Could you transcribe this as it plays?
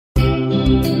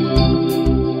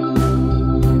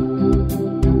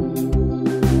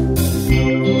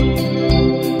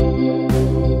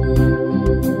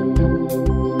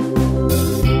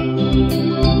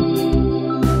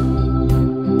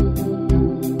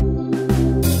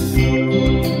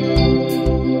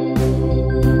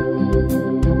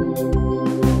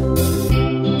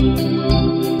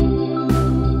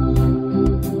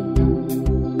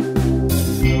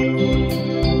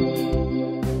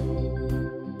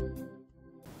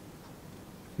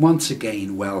Once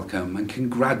again, welcome and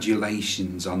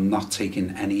congratulations on not taking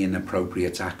any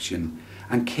inappropriate action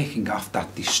and kicking off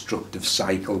that destructive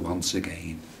cycle once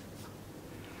again.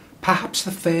 Perhaps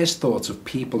the first thoughts of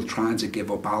people trying to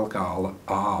give up alcohol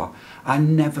are, "I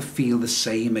never feel the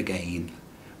same again.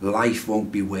 Life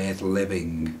won't be worth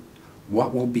living.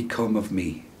 What will become of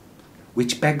me?"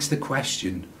 Which begs the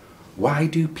question, why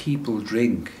do people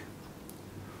drink?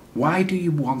 Why do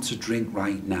you want to drink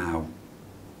right now?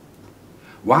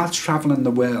 Whilst travelling the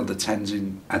world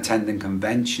attending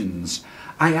conventions,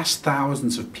 I asked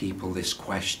thousands of people this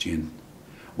question.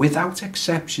 Without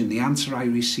exception, the answer I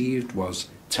received was,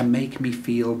 to make me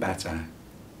feel better.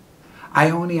 I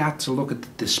only had to look at the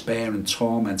despair and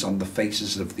torment on the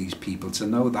faces of these people to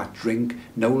know that drink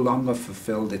no longer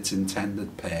fulfilled its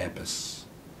intended purpose.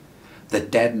 The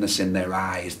deadness in their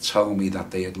eyes told me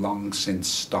that they had long since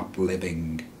stopped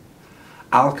living.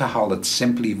 Alcohol had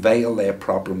simply veiled their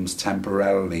problems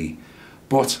temporarily,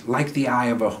 but like the eye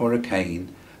of a hurricane,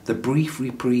 the brief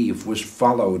reprieve was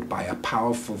followed by a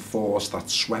powerful force that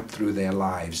swept through their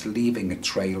lives, leaving a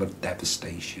trail of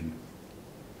devastation.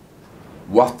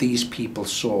 What these people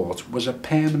sought was a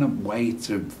permanent way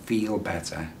to feel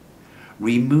better.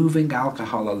 Removing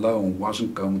alcohol alone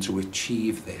wasn't going to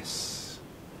achieve this.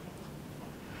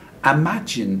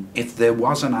 Imagine if there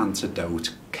was an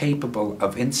antidote capable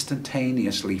of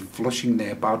instantaneously flushing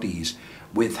their bodies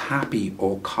with happy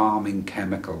or calming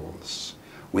chemicals,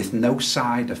 with no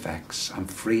side effects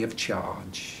and free of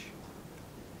charge.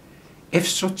 If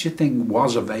such a thing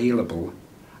was available,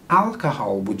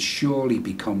 alcohol would surely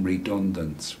become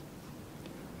redundant.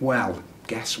 Well,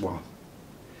 guess what?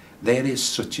 There is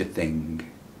such a thing.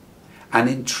 An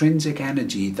intrinsic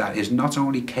energy that is not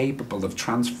only capable of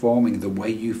transforming the way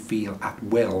you feel at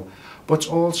will, but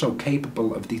also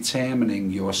capable of determining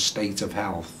your state of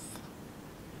health.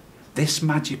 This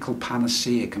magical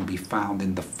panacea can be found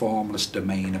in the formless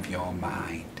domain of your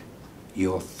mind,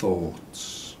 your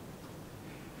thoughts.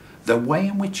 The way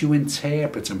in which you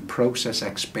interpret and process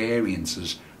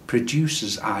experiences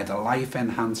produces either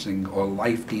life-enhancing or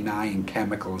life-denying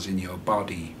chemicals in your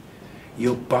body.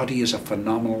 Your body is a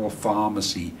phenomenal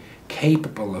pharmacy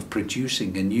capable of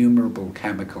producing innumerable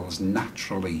chemicals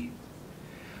naturally.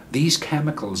 These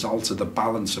chemicals alter the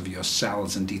balance of your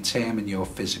cells and determine your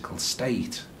physical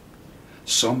state.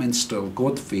 Some instill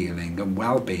good feeling and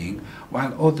well-being,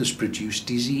 while others produce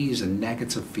disease and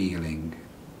negative feeling.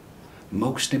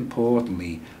 Most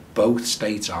importantly, both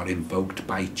states are invoked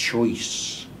by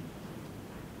choice.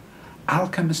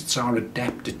 Alchemists are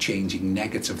adept at changing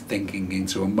negative thinking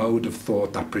into a mode of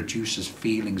thought that produces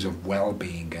feelings of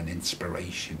well-being and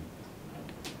inspiration.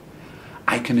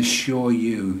 I can assure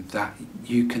you that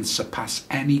you can surpass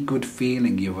any good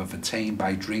feeling you have attained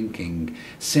by drinking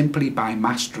simply by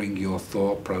mastering your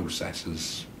thought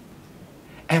processes.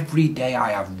 Every day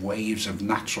I have waves of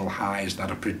natural highs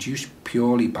that are produced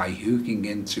purely by hooking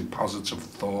into positive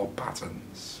thought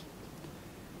patterns.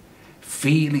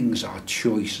 Feelings are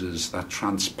choices that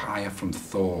transpire from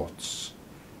thoughts.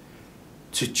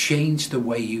 To change the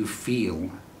way you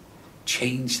feel,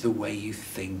 change the way you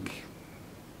think.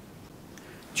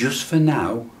 Just for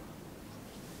now,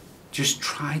 just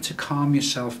try to calm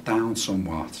yourself down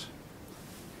somewhat.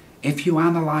 If you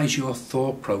analyse your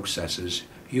thought processes,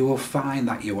 you will find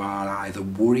that you are either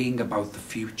worrying about the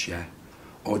future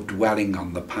or dwelling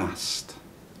on the past.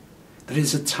 There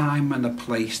is a time and a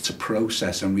place to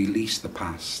process and release the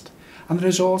past, and there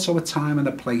is also a time and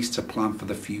a place to plan for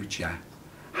the future.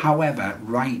 However,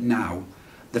 right now,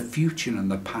 the future and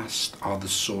the past are the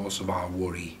source of our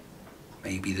worry,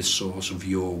 maybe the source of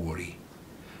your worry.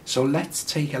 So let's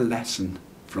take a lesson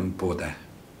from Buddha.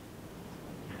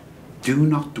 Do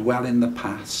not dwell in the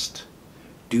past.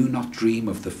 Do not dream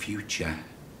of the future.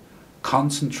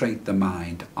 Concentrate the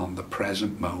mind on the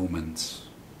present moment.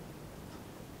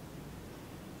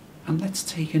 And let's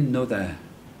take another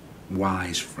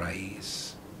wise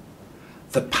phrase.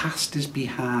 The past is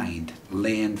behind,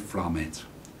 learn from it.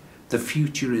 The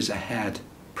future is ahead,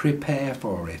 prepare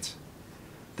for it.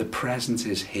 The present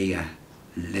is here,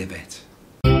 live it.